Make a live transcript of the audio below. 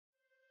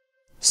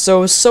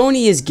So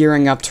Sony is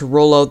gearing up to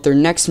roll out their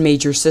next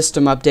major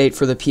system update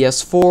for the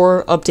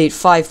PS4, update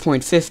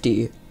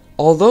 5.50.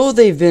 Although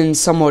they've been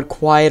somewhat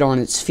quiet on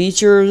its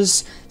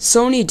features,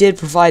 Sony did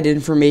provide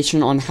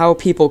information on how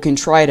people can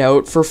try it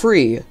out for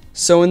free.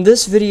 So in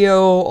this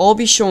video, I'll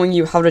be showing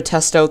you how to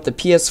test out the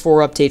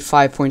PS4 update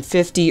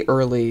 5.50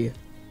 early.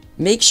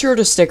 Make sure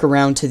to stick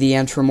around to the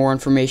end for more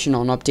information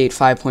on update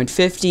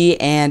 5.50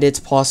 and its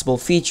possible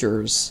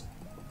features.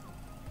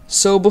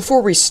 So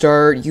before we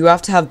start, you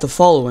have to have the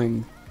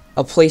following: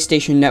 a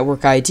PlayStation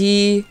Network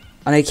ID,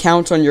 an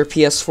account on your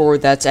PS4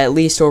 that's at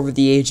least over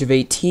the age of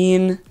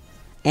 18,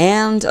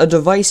 and a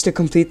device to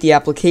complete the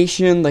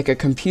application like a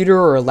computer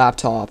or a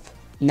laptop.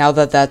 Now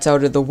that that's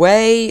out of the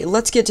way,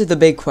 let's get to the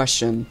big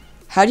question.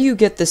 How do you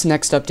get this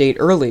next update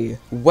early?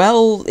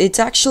 Well, it's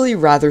actually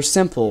rather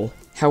simple.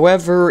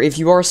 However, if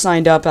you are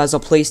signed up as a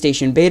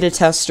PlayStation beta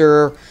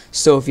tester,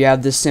 so if you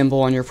have this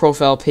symbol on your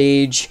profile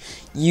page,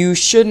 you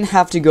shouldn't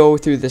have to go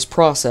through this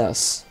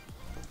process.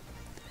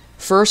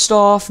 First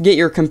off, get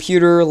your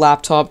computer,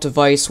 laptop,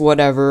 device,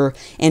 whatever,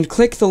 and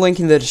click the link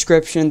in the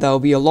description that will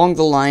be along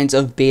the lines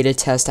of beta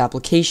test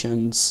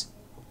applications.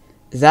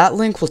 That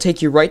link will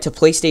take you right to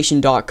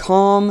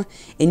PlayStation.com,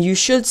 and you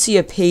should see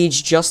a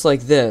page just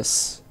like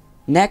this.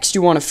 Next,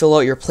 you want to fill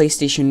out your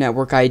PlayStation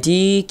Network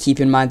ID, keep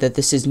in mind that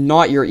this is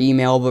not your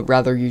email but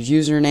rather your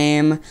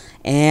username,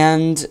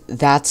 and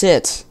that's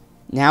it.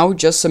 Now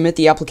just submit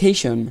the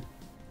application.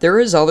 There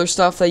is other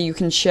stuff that you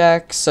can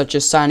check, such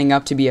as signing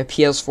up to be a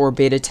PS4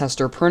 beta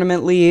tester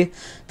permanently.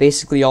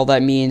 Basically all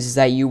that means is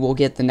that you will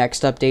get the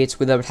next updates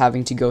without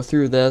having to go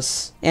through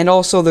this. And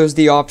also there's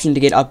the option to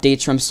get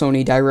updates from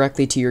Sony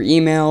directly to your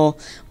email,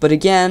 but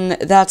again,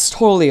 that's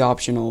totally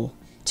optional.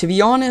 To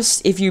be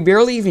honest, if you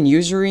barely even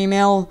use your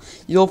email,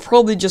 you'll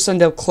probably just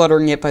end up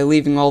cluttering it by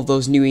leaving all of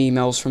those new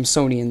emails from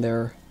Sony in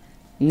there.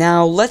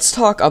 Now, let's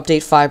talk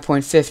update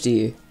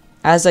 5.50.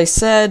 As I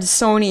said,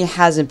 Sony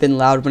hasn't been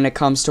loud when it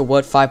comes to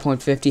what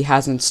 5.50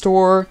 has in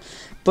store,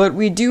 but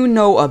we do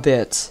know a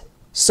bit.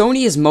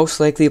 Sony is most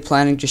likely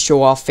planning to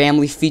show off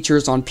family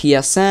features on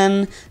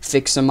PSN,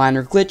 fix some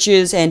minor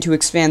glitches, and to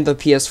expand the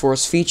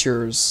PS4's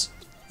features.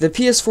 The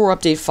PS4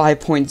 update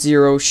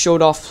 5.0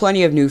 showed off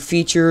plenty of new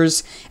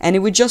features, and it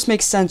would just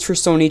make sense for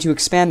Sony to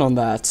expand on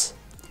that.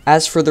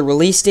 As for the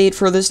release date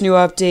for this new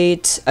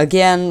update,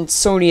 again,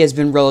 Sony has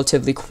been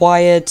relatively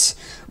quiet,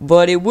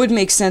 but it would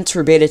make sense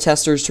for beta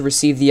testers to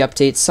receive the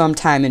update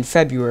sometime in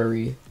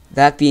February.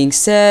 That being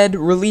said,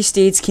 release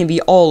dates can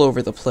be all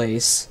over the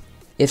place.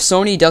 If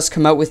Sony does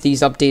come out with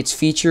these updates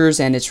features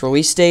and its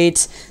release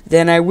date,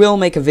 then I will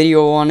make a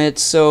video on it,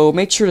 so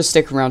make sure to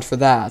stick around for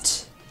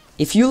that.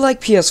 If you like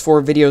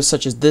PS4 videos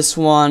such as this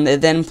one,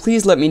 then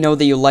please let me know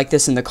that you like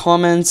this in the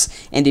comments,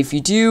 and if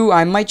you do,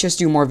 I might just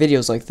do more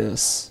videos like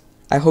this.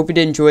 I hope you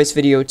did enjoy this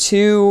video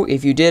too.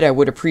 If you did, I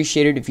would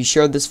appreciate it if you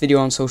shared this video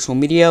on social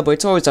media, but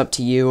it's always up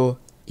to you.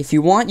 If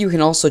you want, you can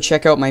also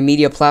check out my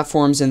media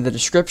platforms in the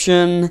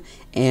description,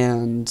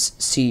 and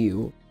see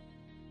you.